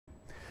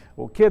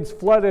Well, kids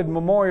flooded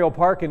Memorial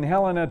Park in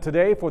Helena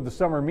today for the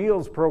summer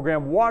meals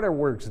program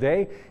Waterworks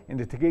Day. In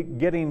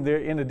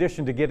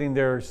addition to getting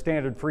their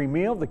standard free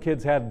meal, the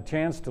kids had a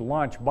chance to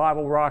launch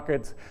bottle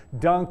rockets,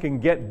 dunk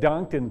and get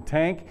dunked in the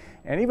tank,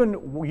 and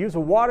even use a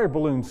water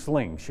balloon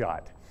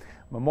slingshot.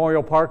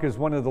 Memorial Park is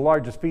one of the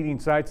largest feeding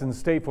sites in the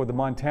state for the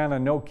Montana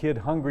No Kid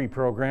Hungry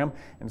program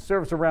and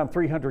serves around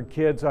 300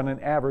 kids on an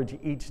average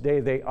each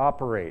day they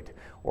operate.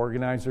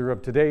 Organizer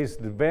of today's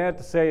event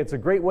say it's a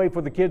great way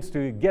for the kids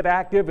to get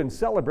active and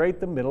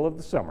celebrate the middle of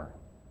the summer.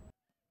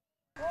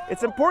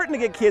 It's important to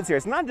get kids here.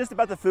 It's not just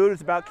about the food,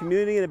 it's about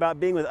community and about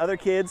being with other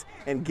kids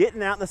and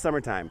getting out in the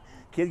summertime.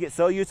 Kids get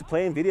so used to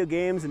playing video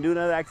games and doing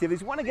other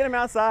activities. You want to get them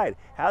outside,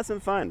 have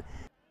some fun.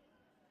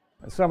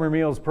 The Summer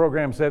Meals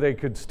program said they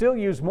could still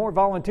use more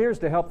volunteers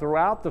to help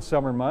throughout the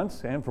summer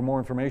months. And for more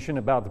information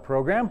about the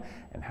program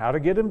and how to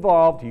get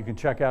involved, you can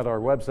check out our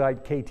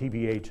website,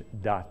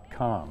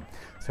 ktvh.com.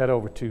 Let's head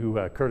over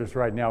to Curtis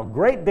right now.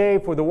 Great day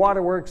for the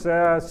Waterworks,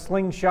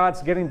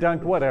 slingshots, getting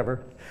dunked,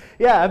 whatever.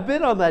 Yeah, I've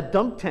been on that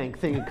dunk tank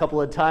thing a couple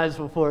of times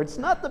before. It's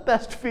not the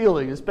best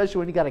feeling, especially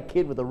when you got a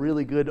kid with a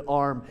really good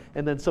arm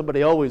and then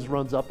somebody always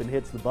runs up and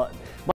hits the button.